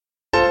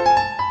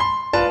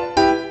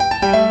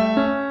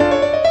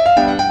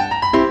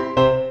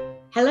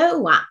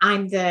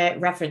I'm the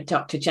Reverend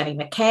Dr. Jenny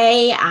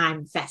McKay.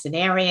 I'm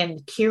veterinarian,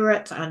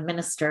 curate and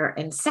minister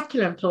in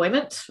secular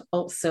employment,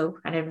 also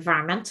an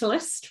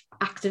environmentalist,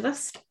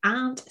 activist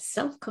and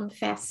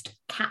self-confessed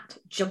cat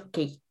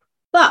junkie.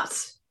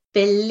 But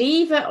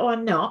believe it or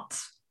not,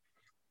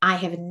 I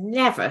have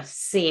never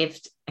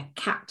saved a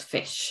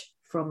catfish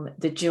from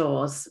the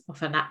jaws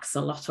of an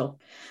axolotl.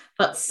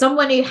 But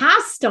someone who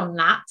has done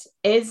that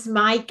is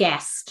my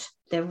guest,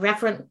 the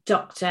Reverend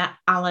Dr.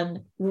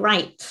 Alan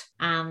Wright.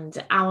 And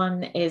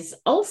Alan is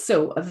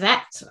also a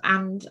vet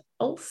and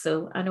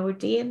also an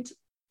ordained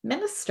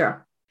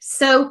minister.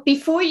 So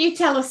before you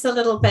tell us a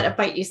little bit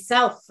about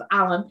yourself,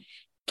 Alan,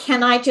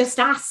 can I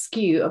just ask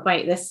you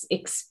about this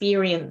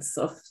experience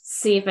of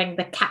saving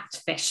the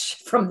catfish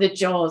from the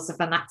jaws of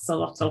an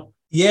axolotl?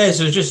 Yeah,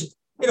 so just,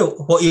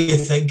 what you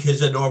think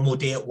is a normal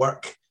day at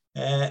work.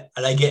 And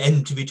I get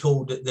in to be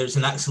told that there's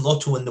an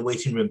axolotl in the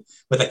waiting room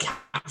with a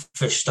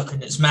catfish stuck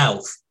in its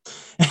mouth,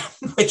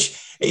 which,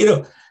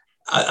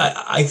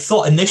 I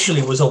thought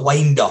initially was a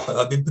wind-up, if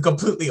I've been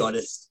completely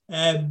honest.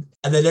 And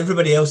then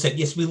everybody else said,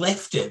 yes, we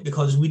left it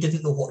because we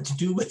didn't know what to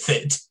do with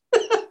it.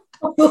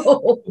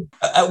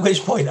 At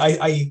which point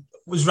I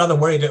was rather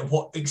worried at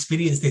what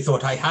experience they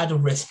thought I had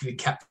of rescuing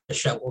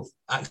catfish out of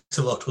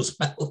axolotls'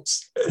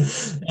 mouths.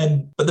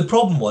 But the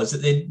problem was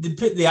that they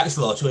put the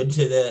axolotl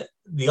into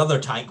the other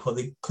tank while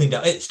they cleaned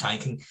out its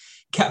tank, and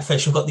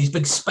catfish have got these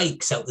big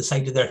spikes out the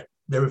side of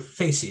their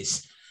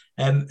faces.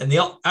 And the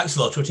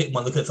axolotl would take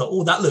one look and thought,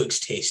 oh, that looks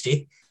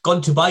tasty,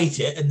 gone to bite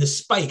it, and the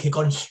spike had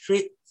gone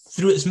straight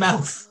through its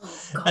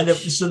mouth. And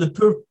so the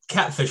poor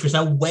catfish was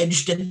now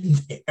wedged in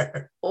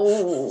there.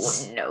 Oh,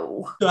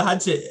 no. So I had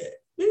to,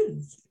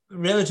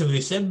 relatively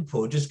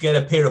simple, just get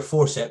a pair of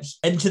forceps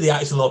into the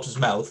axolotl's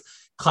mouth,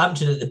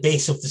 clamped it at the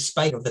base of the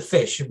spine of the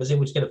fish, and was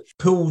able to kind of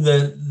pull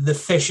the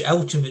fish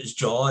out of its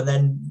jaw and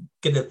then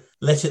kind of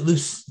let it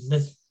loose.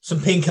 Some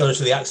painkillers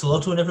for the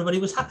axolotl, and everybody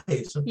was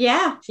happy. So.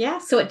 Yeah.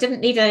 So it didn't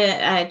need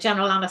a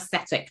general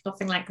anaesthetic,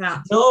 nothing like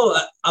that. No,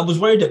 I was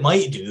worried it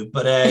might do,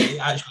 but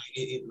actually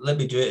it let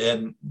me do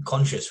it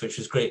conscious, which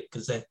was great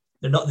because they're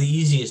not the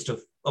easiest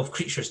of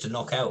creatures to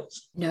knock out.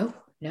 No.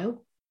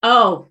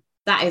 Oh,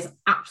 that is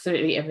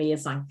absolutely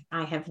amazing.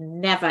 I have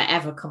never,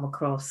 ever come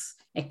across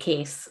a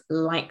case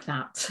like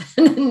that.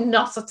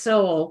 Not at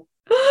all.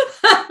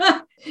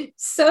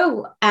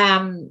 So,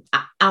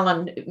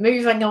 Alan,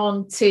 moving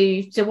on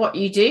to what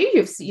you do,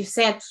 you've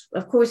said,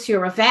 of course,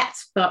 you're a vet,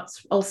 but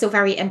also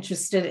very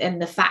interested in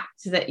the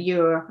fact that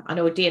you're an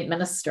ordained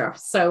minister.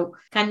 So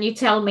can you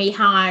tell me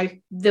how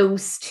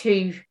those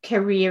two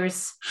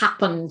careers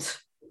happened?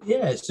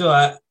 Yeah, so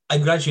I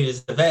graduated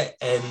as a vet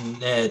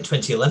in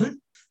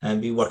 2011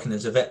 and been working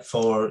as a vet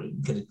for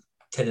kind of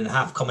 10 and a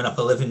half, coming up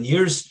 11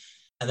 years,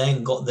 and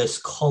then got this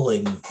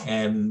calling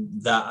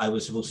that I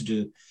was supposed to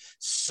do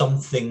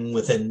something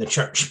within the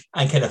church.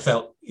 I kind of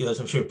felt, as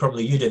I'm sure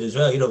probably you did as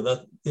well,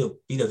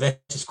 being a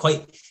vet is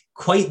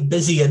quite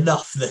busy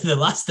enough that the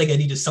last thing I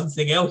need is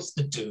something else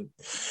to do.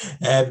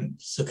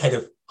 So kind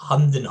of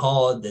hummed and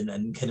hawed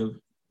and kind of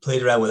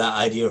played around with that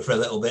idea for a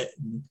little bit,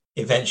 and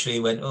eventually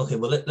went, okay,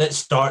 well, let's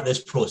start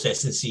this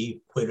process and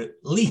see where it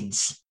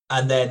leads.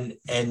 And then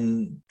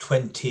in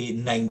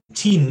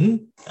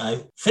 2019,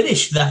 I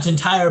finished that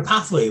entire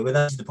pathway to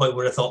the point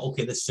where I thought,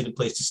 okay, this is a good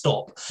place to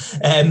stop,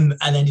 and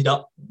ended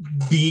up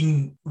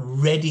being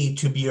ready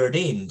to be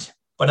ordained.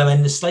 But I'm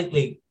in a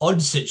slightly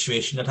odd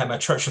situation that I'm a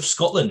Church of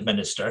Scotland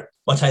minister,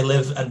 but I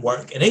live and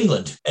work in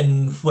England,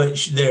 in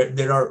which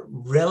there are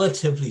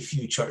relatively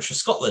few Church of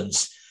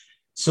Scotlands.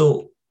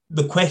 So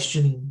the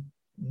question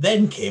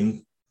then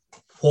came,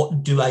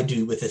 what do I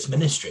do with this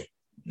ministry?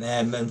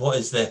 And what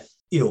is the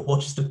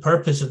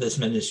purpose of this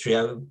ministry?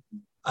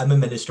 I'm a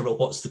minister, but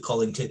what's the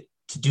calling to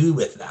do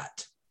with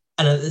that?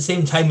 And at the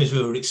same time as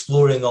we were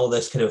exploring all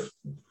this kind of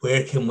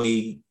where can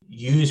we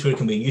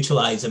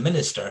utilize a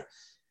minister,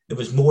 there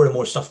was more and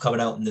more stuff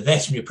coming out in the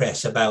veterinary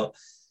press about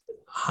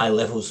high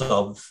levels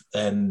of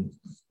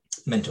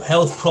mental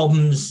health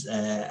problems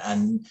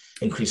and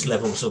increased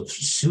levels of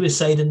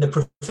suicide in the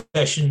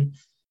profession,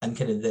 and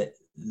kind of the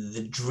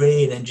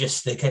drain and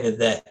just the kind of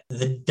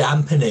the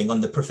dampening on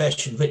the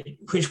profession,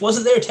 which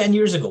wasn't there 10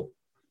 years ago.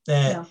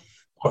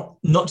 Or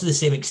not to the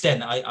same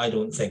extent, I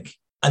don't think.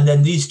 And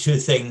then these two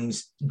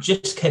things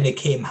just kind of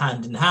came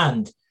hand in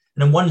hand.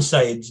 And on one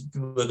side,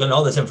 we're getting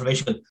all this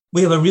information,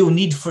 we have a real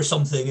need for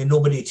something and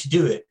nobody to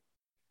do it.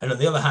 And on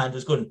the other hand,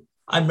 it's going,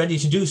 I'm ready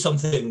to do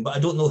something, but I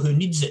don't know who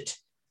needs it.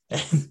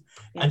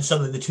 And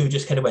suddenly the two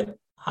just kind of went,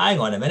 hang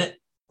on a minute.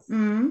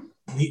 Mm-hmm.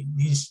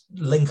 These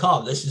link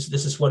up. This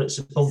is what it's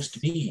supposed to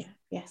be.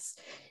 Yes.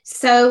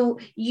 So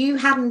you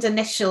hadn't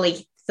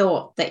initially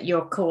thought that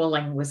your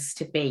calling was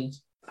to be,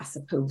 I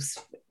suppose,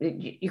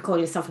 you call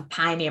yourself a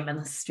pioneer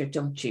minister,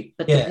 don't you?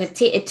 But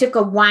it took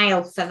a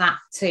while for that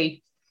to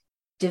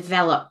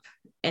develop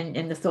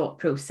in the thought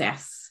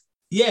process.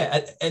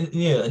 Yeah, and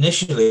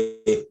initially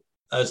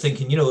I was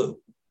thinking,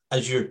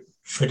 as your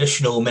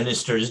traditional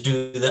ministers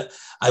do, that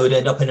I would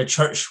end up in a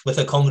church with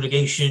a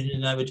congregation,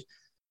 and I would,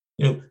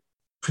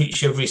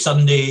 preach every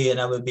Sunday, and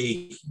I would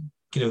be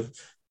kind of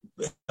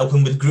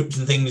helping with groups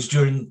and things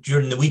during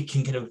the week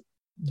and kind of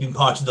being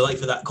part of the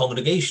life of that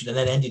congregation, and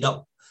then ended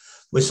up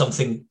with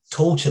something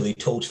totally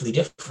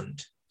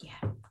different.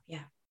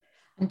 Yeah.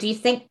 And do you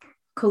think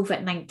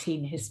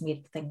COVID-19 has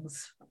made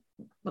things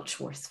much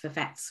worse for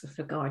vets with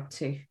regard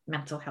to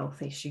mental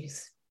health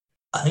issues?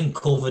 I think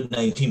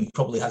COVID-19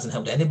 probably hasn't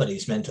helped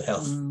anybody's mental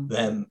health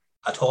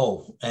at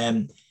all.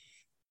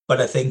 But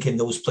I think in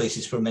those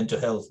places where mental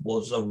health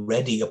was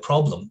already a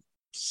problem,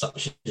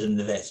 such as in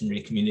the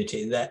veterinary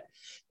community, that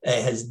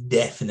has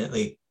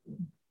definitely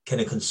kind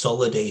of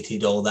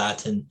consolidated all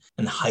that and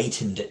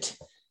heightened it.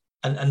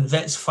 And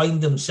vets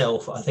find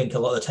themselves, I think, a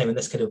lot of the time in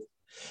this kind of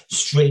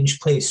strange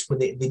place where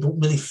they don't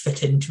really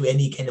fit into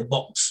any kind of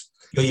box.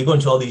 You go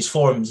into all these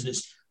forums and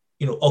it's,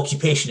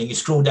 occupation, and you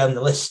scroll down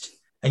the list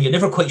and you're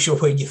never quite sure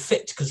where you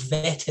fit because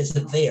vet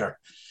isn't there.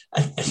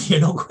 And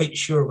you're not quite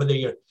sure whether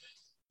you're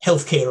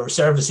healthcare or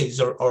services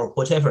or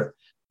whatever.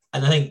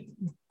 And I think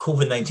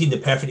COVID-19, the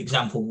perfect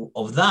example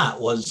of that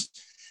was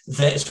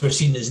vets were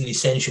seen as an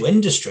essential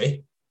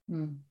industry.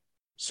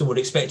 So we're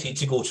expected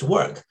to go to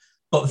work.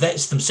 But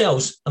vets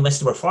themselves, unless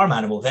they were farm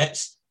animal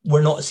vets,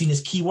 were not seen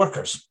as key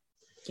workers.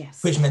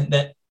 Yes. Which meant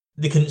that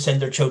they couldn't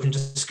send their children to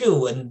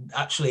school. And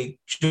actually,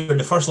 during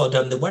the first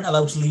lockdown, they weren't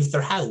allowed to leave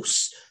their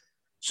house.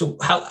 So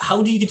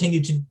how do you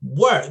continue to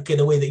work in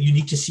a way that you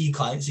need to see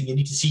clients and you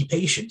need to see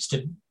patients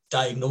to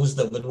diagnose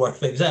them and work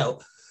things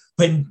out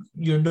when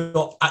you're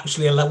not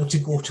actually allowed to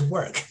go to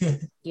work?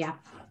 Yeah,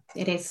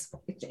 it is.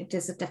 It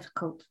is a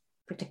difficult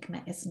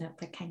predicament, isn't it?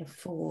 They kind of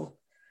fall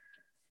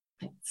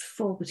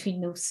between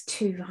those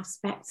two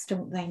aspects,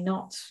 don't they?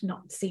 Not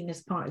seen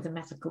as part of the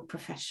medical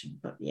profession,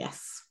 but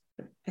yes,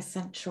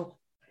 essential,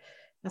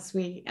 as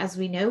we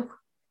know.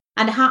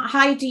 And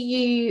how do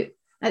you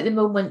at the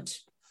moment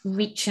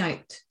reach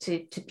out to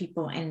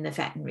people in the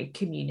veterinary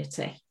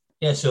community?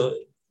 Yeah, so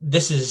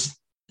this is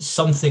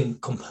something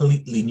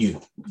completely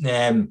new.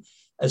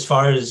 As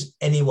far as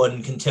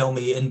anyone can tell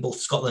me, in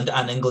both Scotland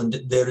and England,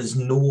 there is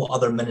no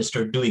other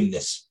minister doing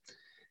this.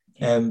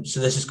 So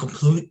this is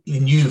completely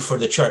new for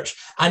the church,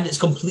 and it's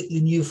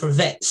completely new for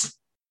vets.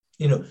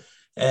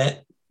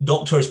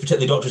 Doctors,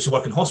 particularly doctors who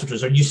work in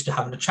hospitals, are used to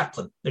having a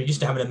chaplain. They're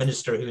used to having a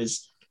minister who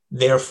is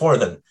there for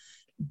them.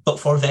 But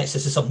for vets,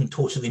 this is something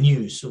totally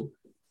new. So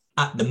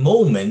at the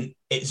moment,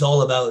 it's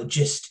all about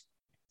just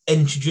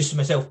introducing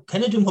myself,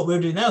 kind of doing what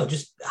we're doing now,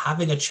 just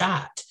having a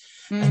chat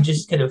and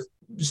just kind of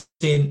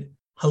saying,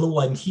 hello,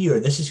 I'm here.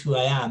 This is who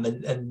I am.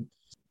 And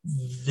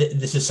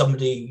this is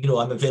somebody,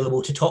 I'm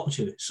available to talk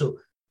to. So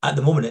at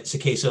the moment, it's a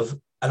case of,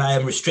 and I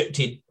am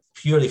restricted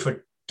purely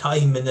for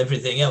time and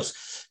everything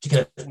else, to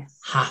kind of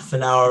half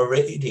an hour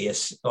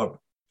radius of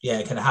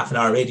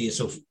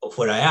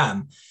where I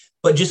am.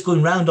 But just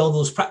going around all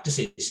those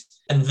practices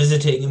and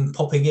visiting and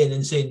popping in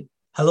and saying,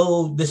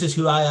 hello, this is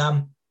who I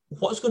am.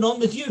 What's going on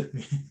with you?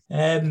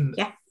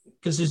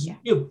 Because there's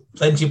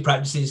plenty of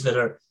practices that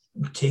are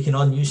taking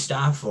on new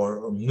staff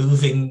or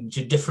moving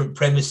to different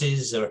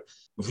premises or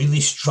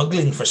really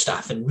struggling for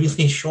staff and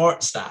really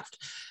short-staffed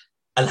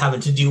and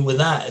having to deal with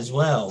that as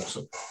well.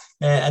 So,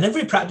 and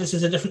every practice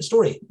is a different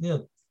story.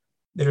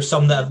 There are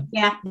some that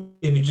have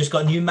maybe just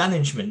got new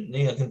management.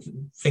 I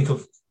can think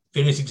of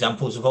various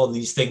examples of all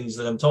these things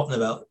that I'm talking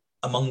about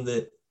among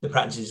the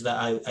practices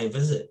that I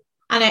visit.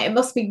 And it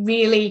must be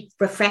really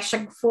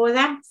refreshing for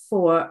them,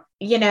 for,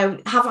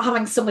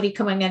 having somebody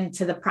coming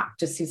into the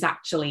practice who's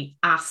actually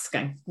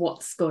asking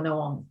what's going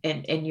on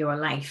in your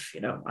life,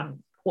 and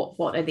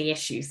what are the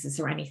issues? Is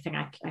there anything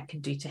I can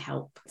do to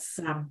help? It's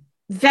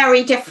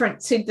very different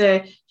to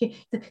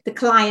the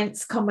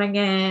clients coming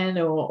in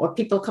or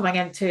people coming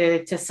in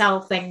to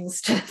sell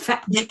things to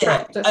veterinary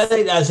practice. I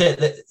think that's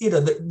it.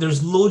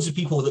 There's loads of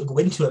people that go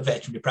into a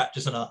veterinary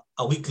practice on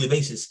a weekly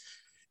basis,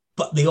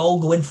 but they all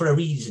go in for a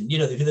reason.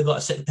 They've either got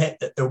a sick pet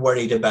that they're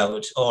worried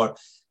about, or,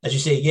 as you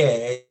say,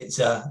 it's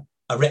a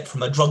rep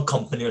from a drug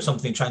company or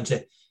something trying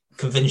to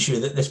convince you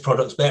that this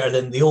product's better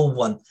than the old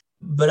one.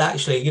 But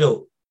actually,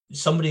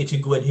 somebody to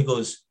go in who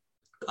goes,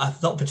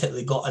 I've not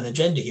particularly got an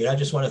agenda here. I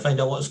just want to find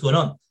out what's going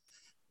on.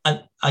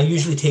 And I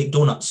usually take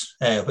donuts,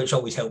 which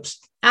always helps.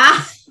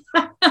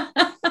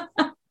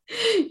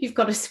 You've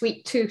got a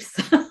sweet tooth.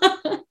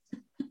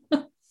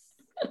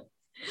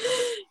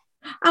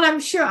 And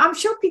I'm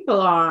sure people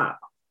are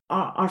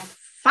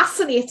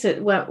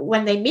fascinated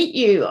when they meet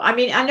you. I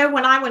mean, I know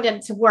when I went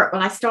into work,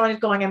 when I started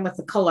going in with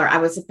the colour, I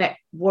was a bit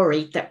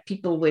worried that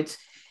people would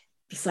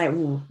be like,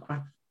 oh,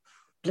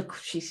 look,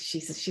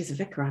 she's a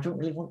vicar. I don't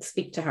really want to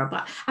speak to her.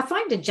 But I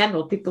find in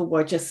general, people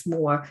were just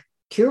more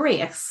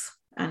curious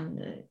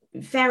and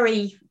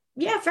very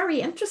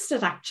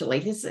interested,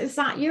 actually. Is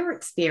that your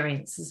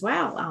experience as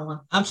well, Alan?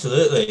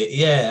 Absolutely.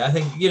 Yeah.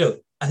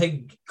 I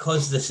think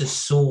because this is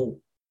so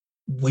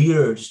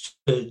weird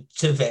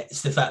to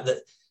vets, the fact that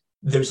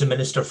there's a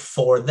minister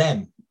for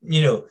them,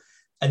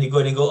 and you go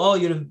in and go, oh,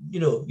 you're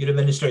a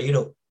minister,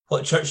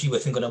 what church are you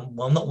with? And going,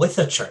 well, I'm not with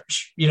a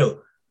church,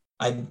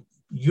 I'm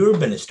your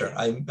minister.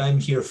 I'm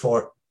here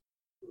for,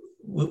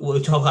 I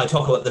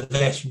talk about the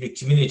veterinary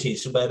community.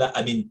 So by that,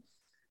 I mean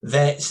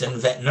vets and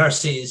vet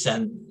nurses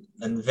and,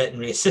 and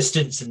veterinary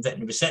assistants and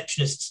veterinary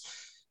receptionists.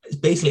 It's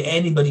basically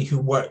anybody who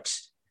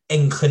works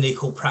in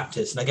clinical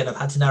practice. And again, I've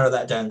had to narrow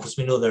that down because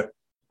we know there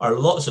are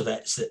lots of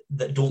vets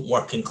that don't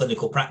work in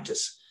clinical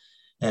practice.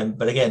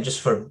 But again,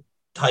 just for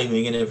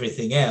timing and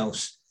everything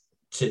else,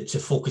 to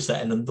focus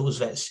that in on those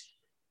vets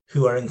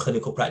who are in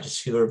clinical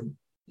practice, who are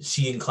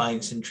seeing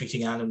clients and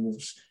treating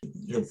animals,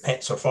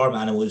 pets or farm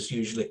animals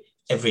usually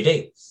every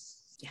day.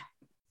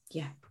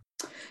 Yeah.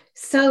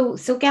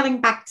 So getting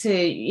back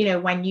to,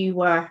 when you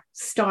were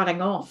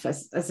starting off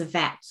as a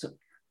vet,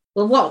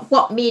 well,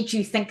 what made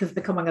you think of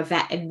becoming a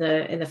vet in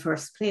the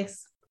first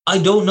place? I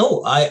don't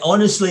know. I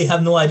honestly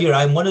have no idea.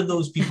 I'm one of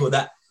those people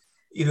that,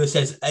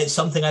 says it's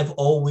something I've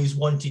always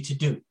wanted to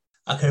do.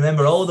 I can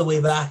remember all the way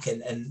back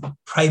in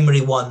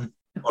primary one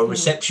or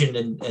reception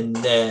in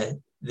the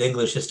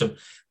English system,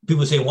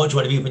 people saying, what do you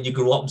want to be when you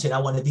grow up? And saying, I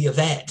want to be a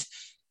vet.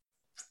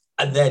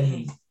 And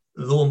then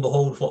lo and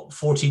behold,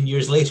 14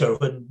 years later,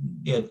 when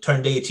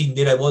turned 18,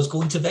 there I was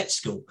going to vet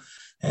school.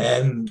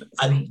 And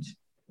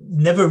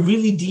never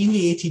really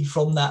deviated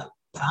from that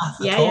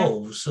path at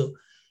all. So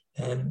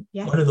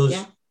one of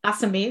those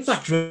that's amazing.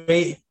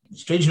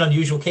 Strange and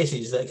unusual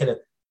cases that kind of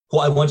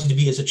what I wanted to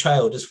be as a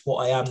child is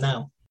what I am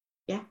now.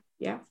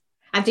 Yeah.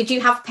 And did you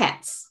have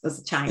pets as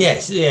a child?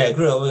 Yes, I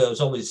grew up. It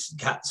was always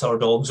cats or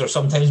dogs or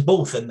sometimes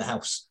both in the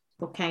house.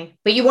 Okay,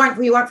 but you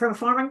weren't from a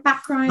farming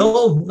background?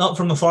 No, not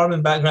from a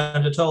farming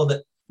background at all.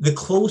 The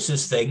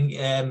closest thing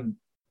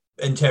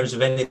in terms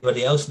of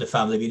anybody else in the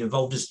family being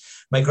involved is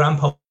my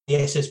grandpa, the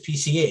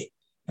SSPCA,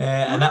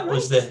 and that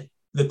was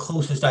the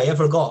closest I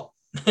ever got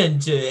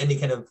into any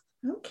kind of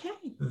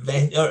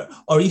vet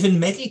or even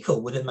medical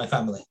within my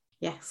family.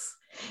 Yes,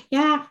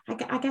 yeah,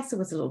 I guess it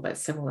was a little bit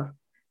similar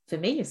for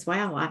me as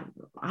well.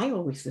 I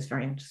always was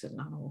very interested in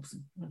animals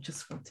and I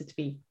just wanted to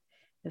be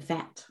a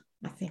vet.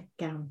 I think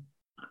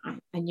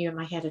I knew in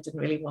my head I didn't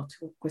really want to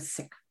work with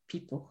sick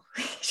people,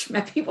 which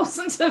maybe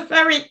wasn't a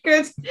very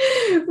good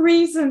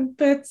reason,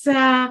 but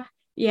I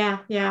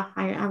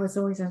was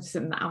always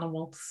interested in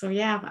animals. So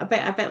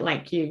a bit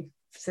like you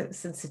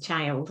since a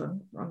child,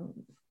 and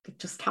it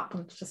just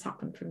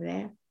happened from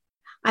there.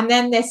 And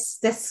then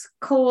this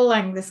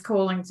calling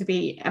to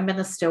be a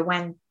minister,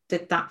 when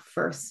did that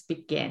first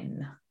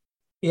begin?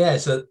 Yeah,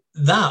 so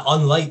that,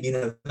 unlike being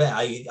a vet,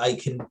 I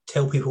can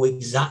tell people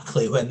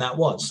exactly when that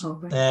was. Oh,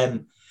 right.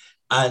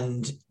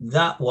 And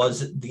that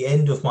was at the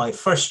end of my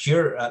first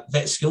year at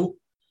vet school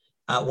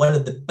at one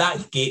of the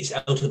back gates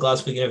out of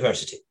Glasgow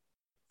University.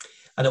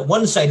 And at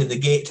one side of the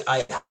gate,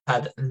 I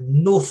had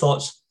no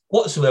thoughts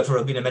whatsoever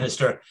of being a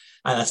minister.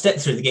 And I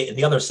stepped through the gate, and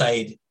the other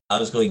side, I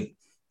was going,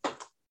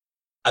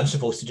 I'm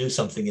supposed to do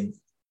something in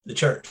the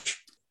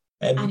church.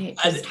 And it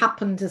just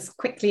happened as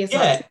quickly as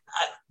that.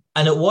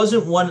 And it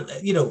wasn't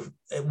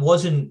it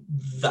wasn't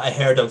that I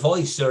heard a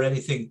voice or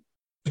anything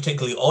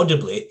particularly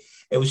audibly.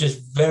 It was just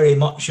very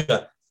much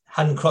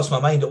hadn't crossed my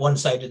mind at one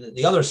side, and at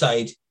the other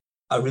side,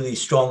 a really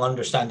strong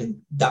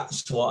understanding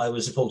that's what I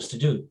was supposed to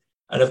do.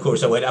 And of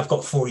course, I've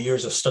got 4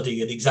 years of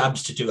studying and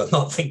exams to do. I'm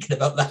not thinking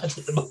about that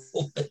at the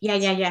moment.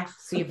 Yeah.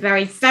 So you're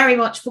very, very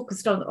much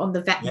focused on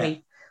the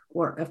veterinary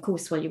work, of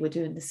course, while you were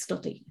doing the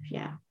study.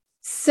 Yeah.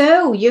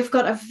 So you've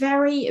got a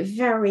very,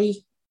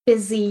 very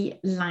busy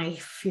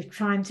life. You're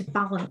trying to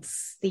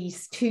balance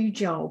these two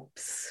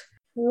jobs.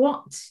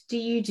 What do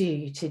you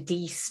do to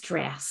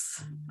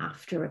de-stress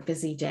after a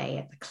busy day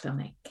at the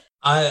clinic?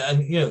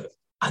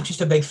 I'm just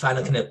a big fan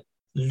of kind of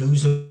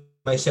losing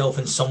myself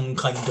in some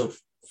kind of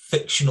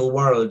fictional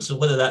world. So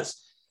whether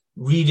that's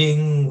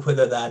reading,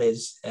 whether that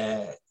is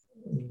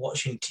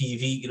watching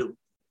TV,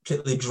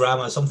 particularly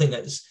drama, something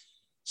that's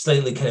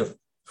slightly kind of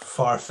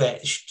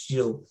far-fetched,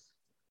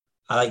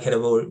 I like kind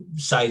of more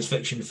science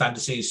fiction,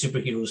 fantasy,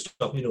 superhero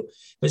stuff,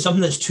 but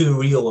something that's too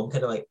real, I'm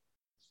kind of like,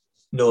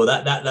 no,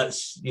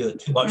 that's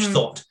too much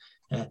thought,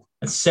 and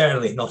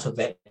certainly not a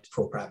vet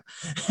program.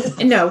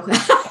 No.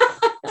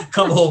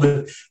 Come home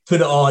and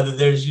put it on, and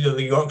there's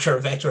the Yorkshire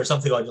Vet or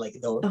something on. Like,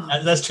 no,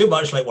 that's too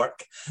much like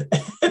work.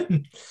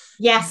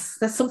 Yes,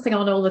 there's something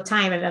on all the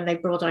time, and then they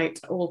brought out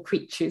All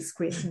Creatures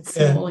Great and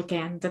Small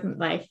again, didn't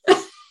they?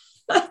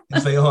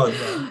 It's like, oh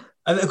no.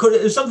 And of course,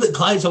 it's something that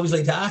clients always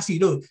like to ask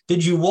you.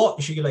 Did you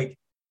watch? You're like,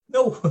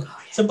 no,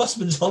 it's a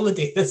busman's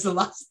holiday. That's the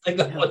last thing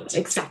I want.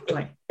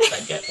 Exactly. I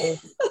get home.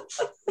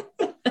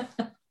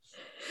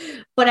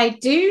 But I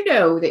do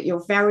know that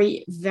you're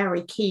very,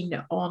 very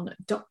keen on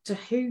Doctor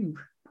Who.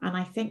 And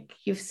I think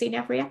you've seen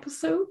every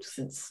episode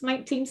since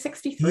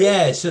 1963.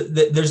 Yeah, so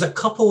there's a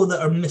couple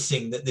that are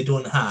missing that they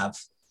don't have.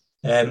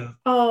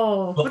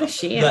 What a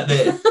shame. That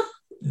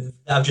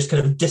have just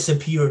kind of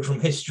disappeared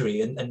from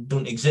history and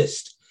don't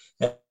exist.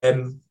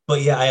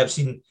 But yeah, I have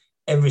seen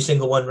every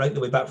single one right the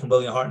way back from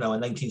William Hartnell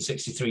in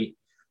 1963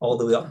 all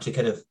the way up to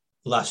kind of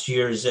last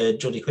year's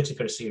Jodie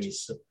Whittaker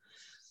series. So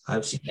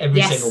I've seen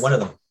every single one of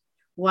them.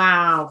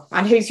 Wow.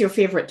 And who's your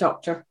favourite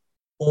Doctor?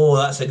 Oh,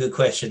 that's a good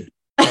question.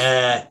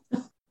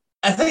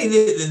 I think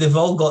they've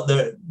all got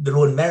their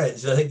own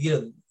merits. I think,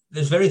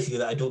 there's very few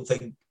that I don't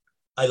think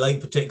I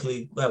like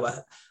particularly. Well,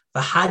 if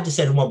I had to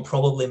say one,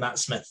 probably Matt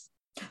Smith.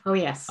 Oh,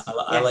 yes.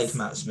 I liked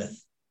Matt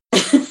Smith.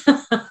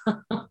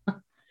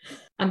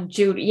 And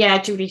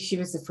Judy, she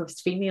was the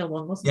first female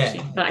one, wasn't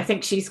she? But I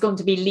think she's going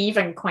to be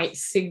leaving quite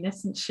soon,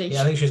 isn't she?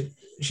 Yeah, I think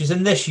she's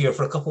in this year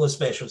for a couple of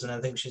specials, and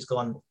I think she's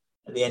gone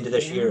at the end of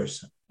this year.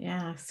 So.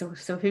 Yeah, so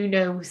who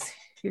knows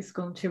who's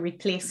going to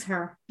replace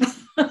her?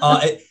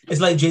 It's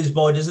like James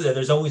Bond, isn't there?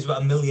 There's always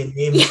about a million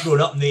names thrown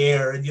up in the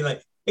air, and you're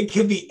like, it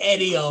could be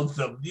any of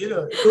them.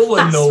 No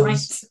one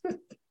knows. Right.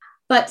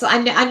 But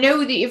I know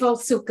that you've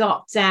also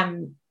got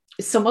some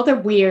other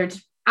weird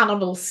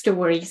animal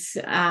stories.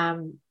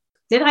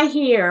 Did I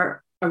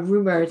hear a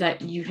rumor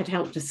that you had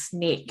helped a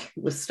snake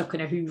who was stuck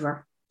in a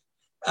Hoover?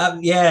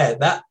 Yeah,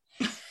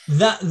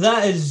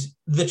 that is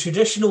the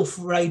traditional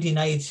Friday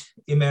night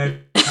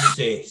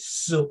emergency.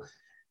 So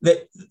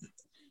that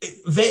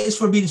vets,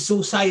 for being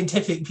so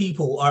scientific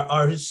people,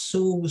 are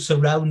so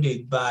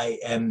surrounded by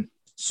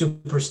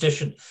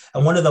superstition,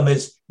 and one of them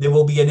is there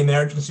will be an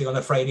emergency on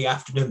a Friday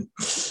afternoon.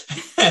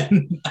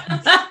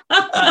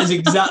 That is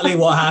exactly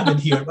what happened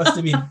here. It must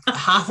have been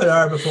half an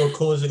hour before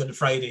closing on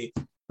Friday,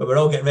 but we're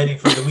all getting ready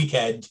for the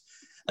weekend,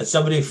 and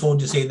somebody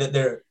phoned to say that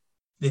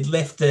they'd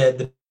left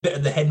the bit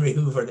of the Henry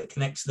Hoover that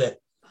connects the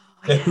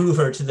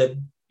Hoover to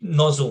the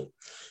nozzle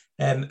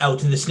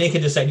out, and the snake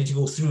had decided to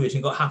go through it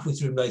and got halfway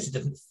through and realised it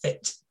didn't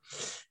fit,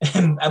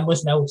 and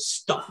was now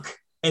stuck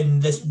in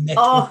this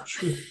metal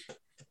tube.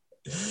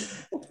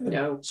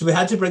 No. So we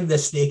had to bring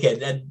this snake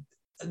in,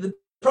 and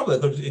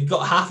it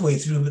got halfway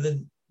through, but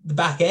the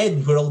back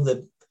end where all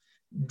the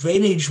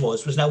drainage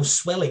was now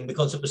swelling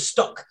because it was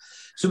stuck.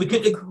 So we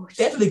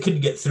definitely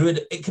couldn't get through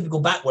it. It couldn't go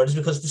backwards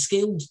because the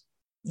scales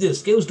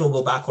don't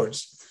go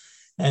backwards.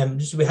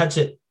 So we had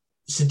to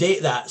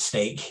sedate that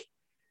snake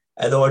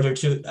in order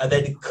to, and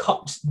then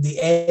cut the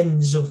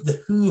ends of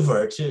the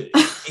Hoover to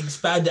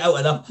expand it out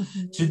enough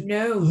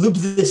to loop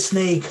the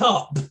snake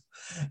up,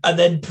 and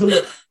then pull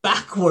it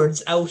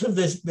backwards out of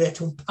this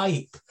metal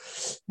pipe.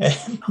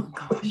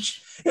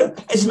 Which,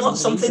 it's not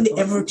something they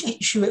ever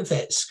teach you at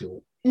vet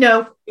school.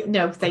 No,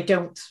 they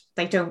don't.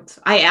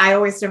 I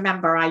always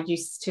remember I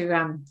used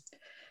to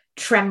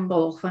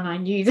tremble when I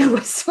knew there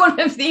was one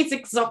of these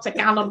exotic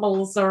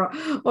animals or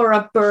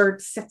a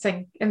bird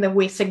sitting in the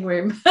waiting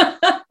room.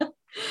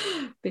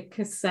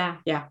 Because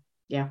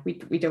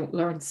we don't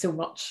learn so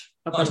much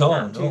about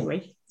that, do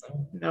we?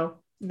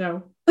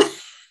 No.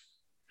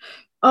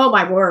 Oh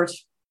my word,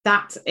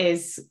 that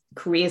is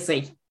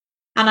crazy.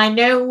 And I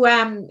know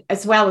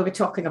as well, we were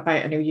talking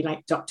about, I know you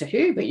like Doctor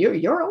Who, but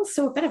you're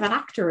also a bit of an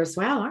actor as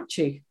well, aren't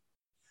you?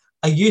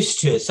 I used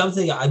to. It's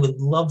something I would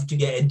love to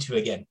get into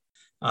again.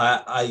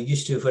 I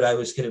used to when I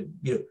was kind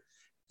of,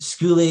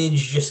 school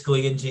age, just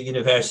going into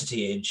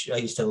university age. I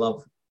used to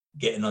love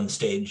getting on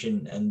stage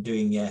and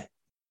doing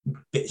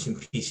bits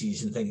and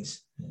pieces and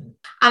things.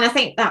 And I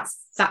think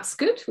that's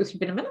good because you've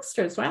been a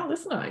minister as well,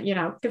 isn't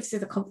it? Gives you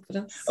the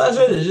confidence. Well,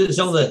 that's right. It's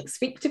all the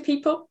speak to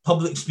people,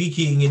 public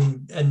speaking,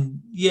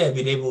 and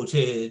being able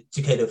to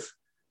kind of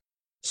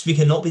speak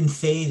and not being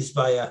fazed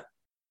by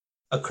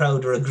a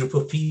crowd or a group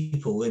of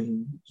people,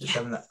 and just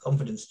having that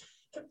confidence.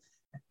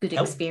 Good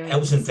experience.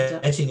 Helps in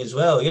vetting as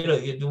well. You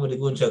don't want to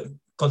go into a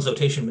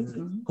consultation when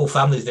the whole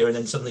family's there and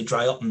then suddenly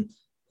dry up and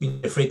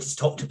being afraid to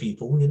talk to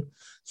people.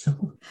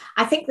 So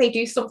I think they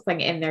do something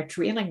in their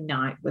training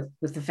now with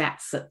the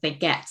vets that they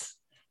get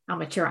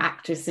amateur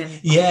actors in.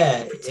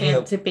 Yeah,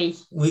 pretend to be.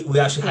 We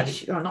actually had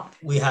it, or not.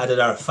 We had at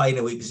our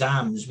final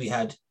exams. We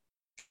had,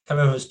 I can't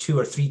remember if it was 2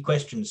 or 3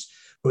 questions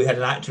where we had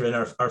an actor in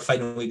our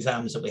final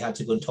exams that we had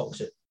to go and talk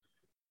to.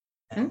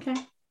 Okay,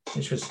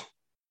 which was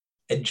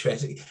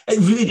interesting.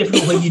 It's really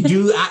difficult when you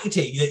do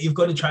acting that you've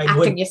got to try and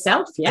acting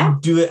yourself,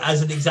 and do it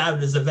as an exam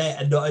as a vet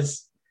and not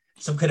as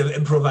some kind of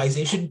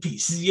improvisation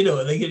piece.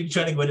 Like you're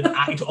trying to go in and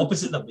act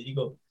opposite them, and you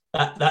go,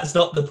 that's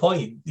not the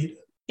point.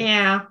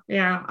 Yeah,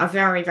 a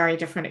very, very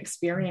different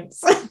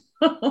experience.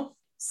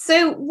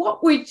 So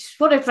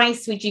what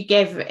advice would you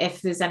give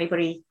if there's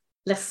anybody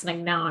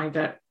listening now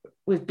that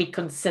would be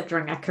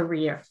considering a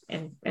career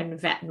in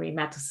veterinary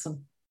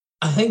medicine?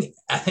 I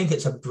think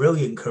it's a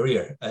brilliant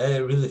career. I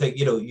really think,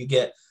 you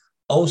get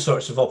all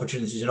sorts of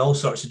opportunities and all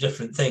sorts of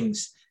different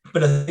things.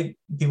 But I think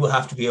people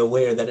have to be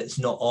aware that it's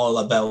not all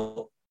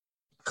about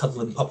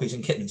cuddling puppies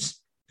and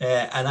kittens.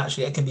 And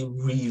actually, it can be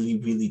really,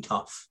 really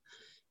tough.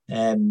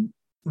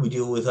 We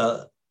deal with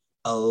a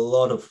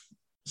lot of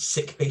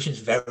sick patients,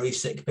 very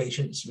sick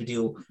patients. We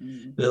deal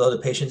with a lot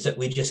of patients that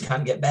we just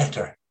can't get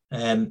better.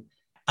 And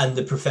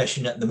the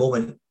profession at the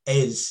moment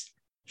is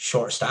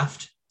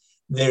short-staffed.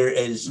 There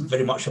is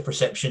very much a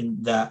perception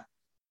that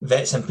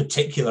vets, and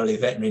particularly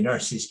veterinary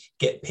nurses,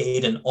 get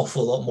paid an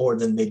awful lot more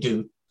than they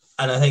do.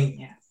 And I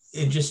think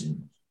it just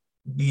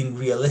being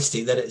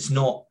realistic that it's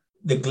not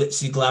the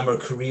glitzy glamour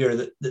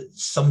career that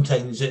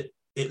sometimes it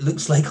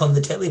looks like on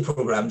the telly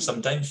program.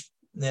 Sometimes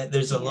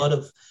there's a lot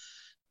of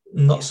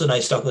not so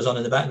nice stuff goes on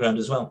in the background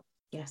as well.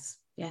 Yes,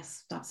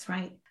 that's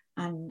right.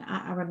 And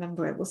I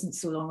remember it wasn't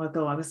so long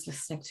ago, I was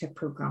listening to a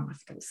program, I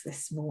think it was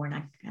this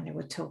morning, and they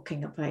were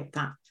talking about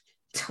that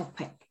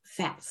topic,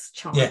 vets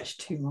charge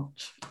too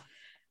much.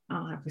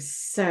 And I was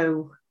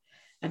so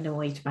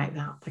annoyed about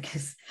that,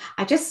 because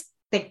I just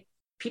think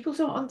people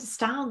don't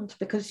understand,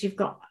 because you've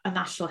got a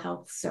National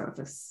Health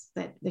Service,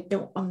 that they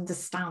don't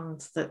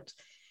understand that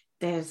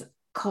there's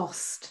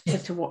cost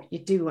to what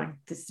you're doing.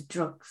 There's the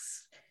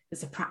drugs,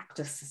 there's a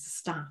practice, there's a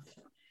staff.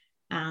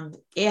 And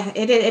yeah,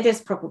 it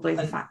is probably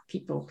the fact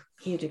people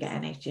here to get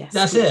NHS.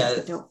 That's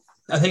it.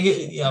 I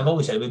think I've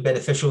always said it would be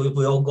beneficial if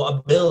we all got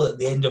a bill at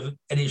the end of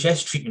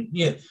NHS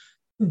treatment,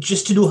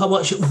 just to know how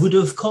much it would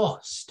have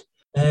cost.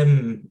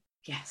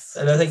 Yes.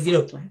 And I think,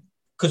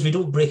 because we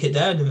don't break it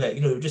down in vet,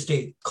 just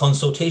a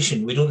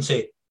consultation. We don't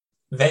say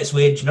vet's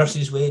wage,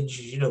 nurse's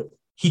wage,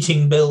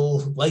 heating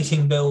bill,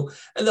 lighting bill,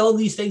 and all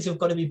these things have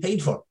got to be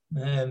paid for.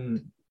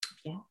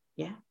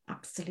 Yeah,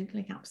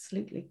 absolutely.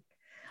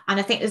 And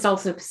I think there's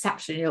also a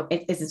perception,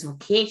 it is a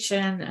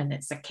vocation and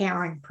it's a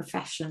caring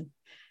profession,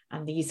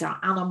 and these are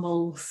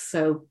animals,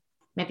 so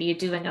maybe you're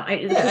doing it out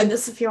of the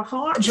goodness of your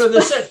heart. So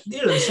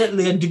there's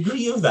certainly a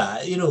degree of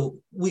that.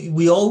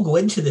 We all go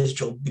into this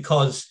job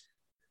because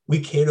we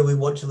care and we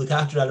want to look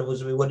after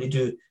animals and we want to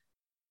do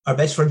our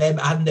best for them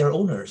and their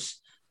owners.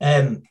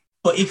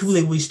 But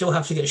equally, we still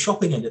have to get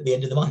shopping in at the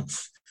end of the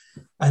month.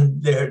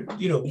 And there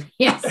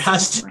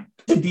has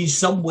to be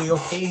some way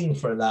of paying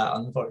for that,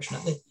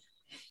 unfortunately.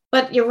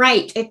 But you're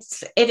right.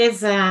 It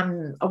is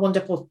a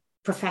wonderful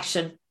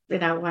profession,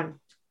 and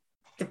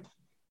the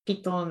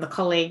people and the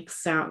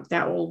colleagues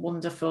they're all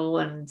wonderful,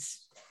 and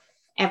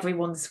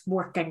everyone's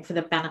working for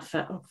the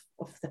benefit of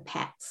the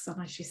pets.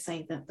 And as you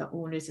say, the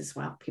owners as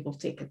well, people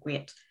take a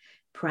great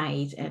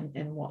pride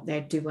in what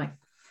they're doing.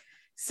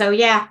 So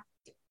yeah,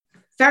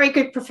 very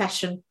good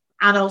profession.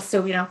 And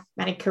also,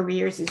 many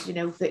careers is,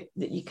 that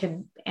you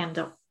can end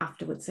up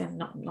afterwards in,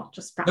 not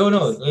just practice.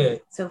 No, yeah.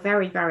 So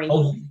very, very,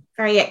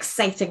 very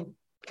exciting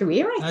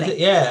career, I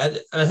think.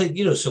 And I think,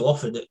 so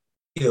often that,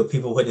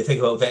 people, when they think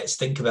about vets,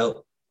 think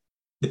about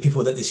the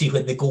people that they see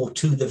when they go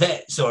to the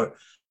vets, or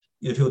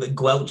the people that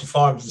go out to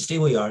farms and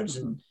stable yards.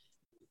 And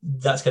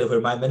that's kind of where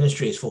my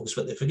ministry is focused,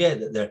 but they forget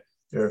that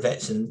there are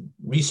vets in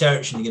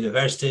research in the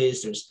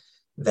universities, there's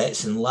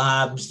vets in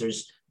labs,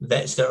 there's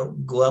vets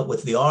that go out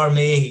with the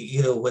army,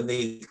 when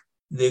they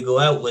go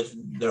out with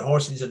their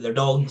horses and their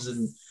dogs,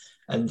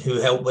 and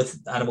who help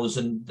with animals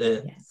in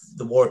the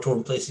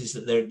war-torn places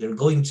that they're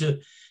going to.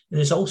 And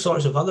there's all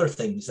sorts of other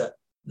things that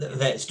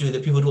vets do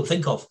that people don't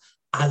think of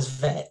as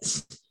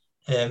vets.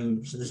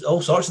 So there's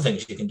all sorts of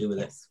things you can do with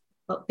it.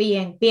 But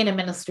being a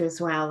minister as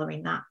well, I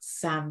mean,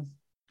 that's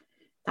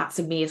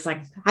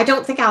amazing. I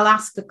don't think I'll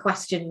ask the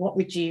question, what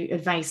would you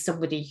advise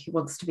somebody who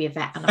wants to be a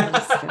vet and a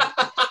minister?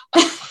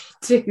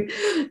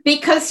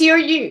 Because you're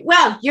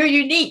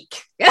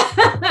unique.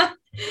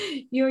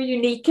 You're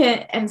unique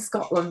in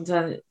Scotland,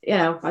 and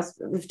as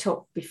we've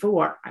talked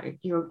before,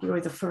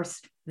 you're the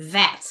first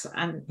vet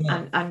and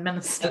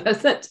minister.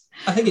 That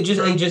I think it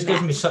just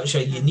gives me such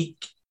a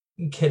unique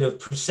kind of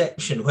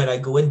perception when I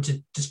go in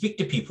to speak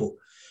to people,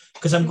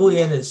 because I'm going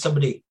in as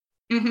somebody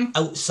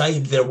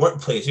outside their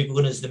workplace. You're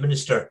going as the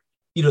minister,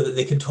 that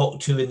they can talk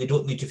to, and they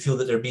don't need to feel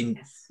that they're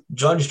being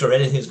judged or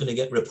anything is going to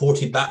get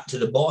reported back to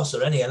the boss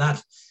or any of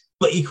that.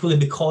 But equally,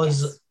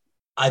 because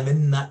I'm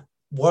in that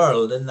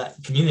world, in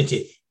that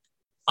community,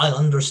 I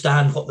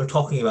understand what they're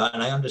talking about,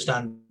 and I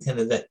understand kind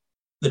of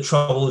the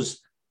troubles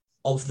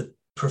of the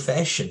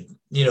profession,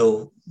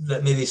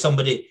 that maybe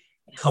somebody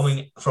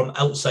coming from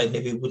outside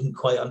maybe wouldn't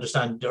quite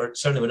understand, or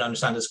certainly wouldn't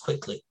understand as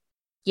quickly.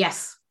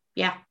 Yes.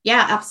 Yeah,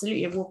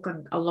 absolutely. You're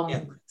walking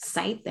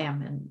alongside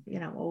them,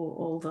 and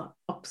all the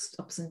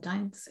ups and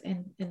downs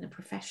in the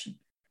profession.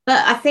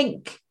 But I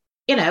think,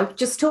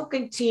 just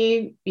talking to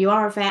you, you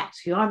are a vet,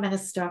 you are a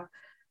minister,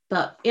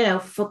 but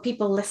for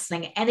people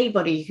listening,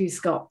 anybody who's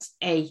got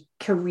a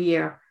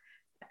career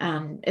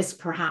and is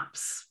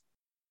perhaps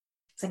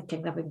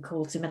thinking they've been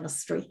called to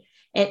ministry,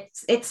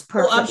 it's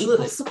perfectly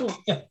possible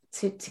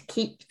to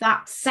keep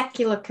that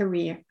secular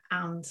career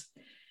and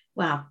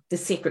the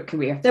sacred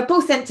career. They're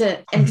both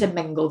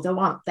intermingled, though,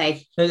 aren't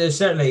they? There's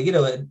certainly,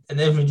 in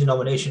every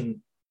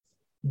denomination,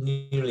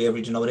 nearly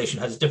every denomination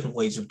has different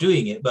ways of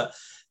doing it, but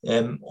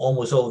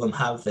almost all of them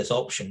have this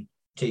option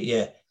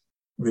to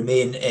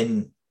remain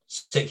in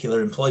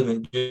secular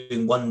employment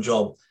doing one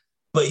job,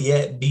 but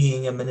yet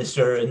being a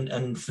minister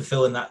and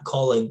fulfilling that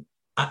calling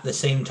at the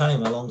same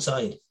time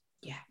alongside.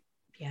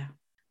 Yeah.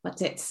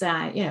 But it's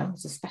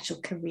it's a special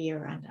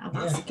career, and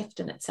that's a gift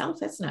in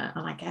itself, isn't it?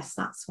 And I guess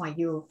that's why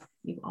you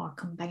are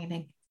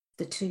combining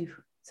the two.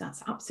 So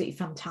that's absolutely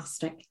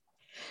fantastic.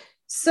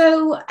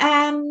 So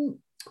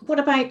what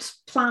about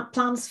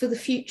plans for the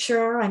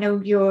future? I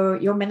know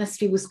your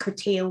ministry was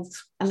curtailed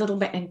a little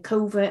bit in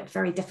COVID,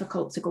 very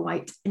difficult to go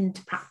out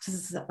into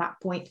practices at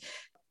that point.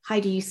 How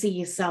do you see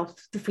yourself,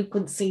 the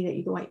frequency that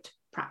you go out to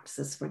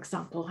practices, for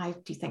example? How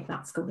do you think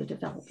that's going to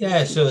develop?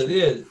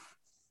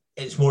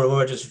 It's more and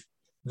more just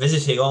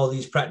visiting all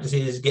these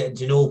practices, getting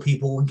to know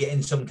people,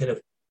 getting some kind of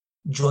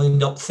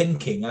joined up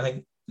thinking. I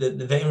think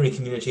the veterinary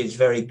community is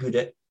very good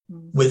at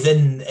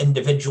within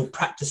individual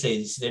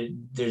practices.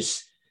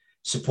 There's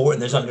support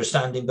and there's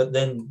understanding, but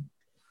then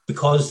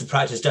because the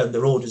practice down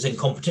the road is in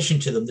competition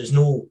to them, there's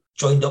no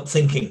joined up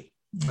thinking.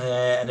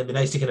 and it'd be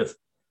nice to kind of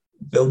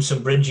build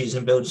some bridges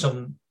and build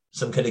some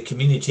kind of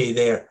community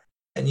there,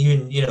 and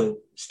even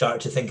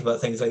start to think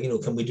about things like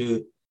can we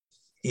do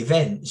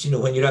events?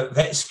 When you're at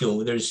vet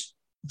school, there's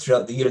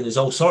throughout the year there's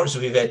all sorts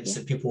of events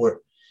that people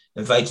were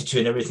invited to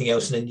and everything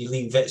else, and then you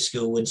leave vet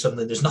school and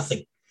suddenly there's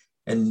nothing,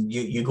 and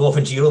you go off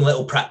into your own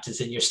little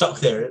practice and you're stuck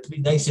there. It'd be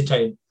nice to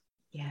try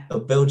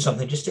and build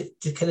something just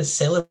to kind of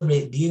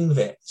celebrate being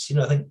vets.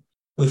 I think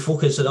we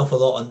focus an awful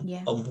lot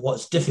on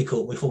what's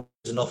difficult. We focus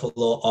an awful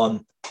lot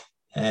on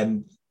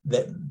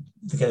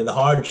the kind of the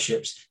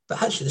hardships,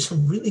 but actually there's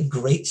some really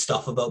great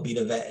stuff about being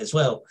a vet as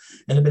well,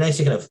 and it'd be nice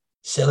to kind of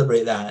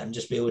celebrate that and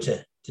just be able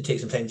to take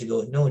some time to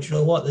go, no, do you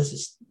know what,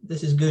 this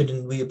is good,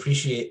 and we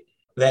appreciate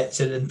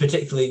vets, and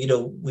particularly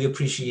we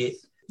appreciate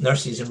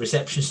nurses and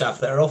reception staff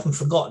that are often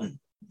forgotten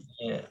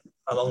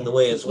along the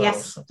way as well.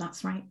 Yes,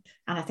 that's right.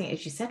 And I think,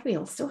 as you said, we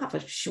also have a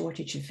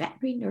shortage of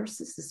veterinary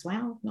nurses as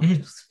well, not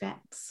just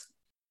vets.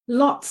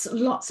 Lots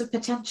of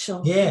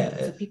potential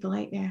for people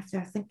out there if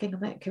they're thinking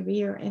about a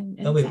career in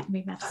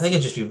veterinary medicine. I think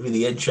it'd just be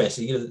really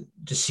interesting,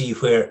 to see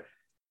where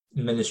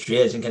the ministry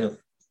is in kind of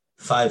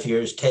 5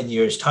 years, 10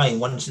 years time,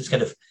 once it's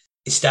kind of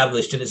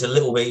established, and it's a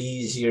little bit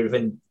easier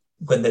when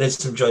there is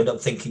some joined up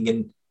thinking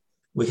and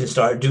we can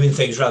start doing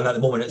things around that. At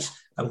the moment, it's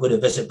I'm going to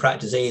visit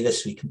practice A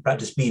this week and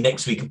practice B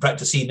next week and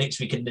practice C next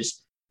week, and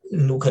there's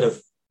no kind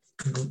of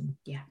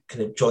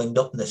joined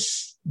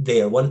upness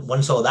there.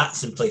 Once all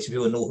that's in place,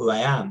 people know who I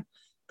am.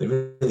 But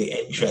really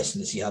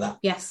interesting to see how that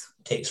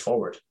takes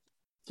forward.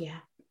 Yeah.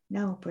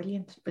 No,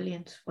 brilliant.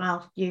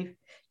 Well, you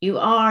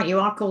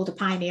are called a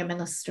pioneer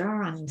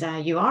minister,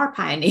 and you are a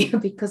pioneer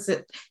because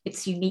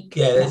it's unique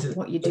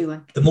what you're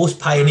doing. The most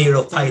pioneer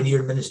of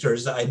pioneer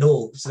ministers that I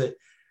know. So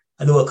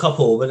I know a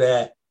couple,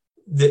 but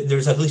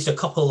there's at least a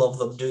couple of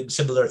them doing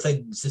similar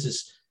things. This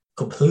is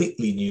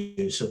completely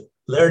new, so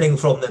learning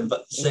from them,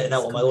 but setting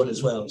out on my own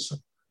as well. So.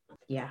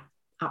 Yeah,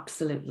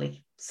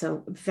 absolutely.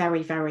 So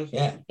very, very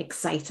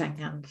exciting,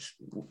 and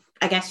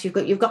I guess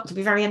you've got to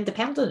be very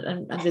independent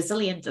and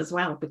resilient as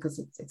well,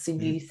 because it's a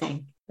new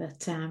thing.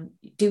 But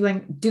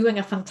doing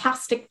a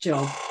fantastic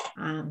job,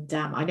 and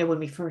I know when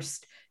we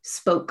first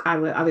spoke,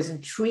 I was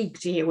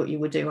intrigued to hear what you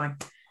were doing,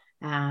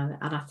 and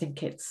I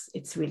think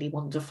it's really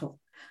wonderful.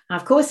 And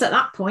of course, at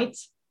that point,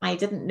 I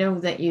didn't know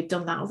that you'd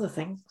done that other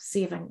thing,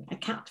 saving a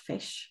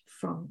catfish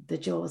from the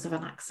jaws of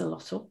an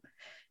axolotl.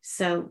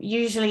 So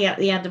usually at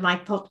the end of my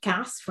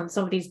podcast, when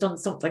somebody's done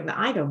something that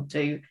I don't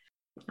do,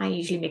 I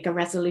usually make a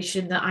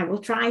resolution that I will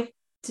try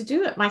to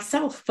do it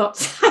myself. But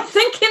I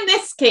think in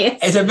this case,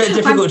 it's a bit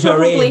difficult to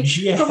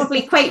arrange.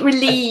 Probably quite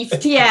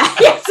relieved. Yes,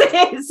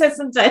 it is,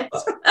 isn't it?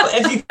 But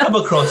if you come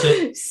across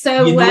it,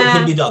 it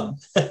can be done.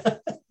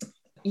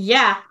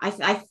 Yeah,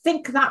 I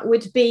think that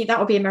would be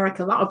a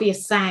miracle. That would be a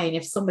sign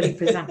if somebody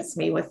presents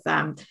me with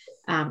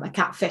a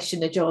catfish in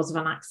the jaws of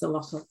an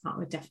axolotl. That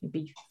would definitely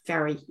be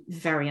very,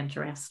 very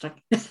interesting.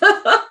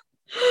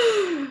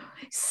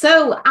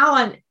 So,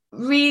 Alan,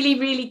 really,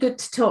 really good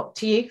to talk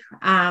to you.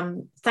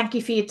 Thank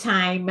you for your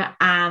time,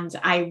 and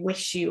I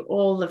wish you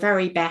all the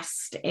very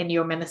best in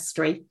your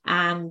ministry.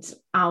 And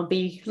I'll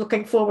be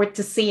looking forward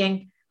to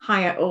seeing how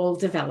it all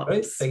develops.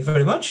 Great. Thank you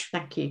very much.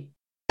 Thank you.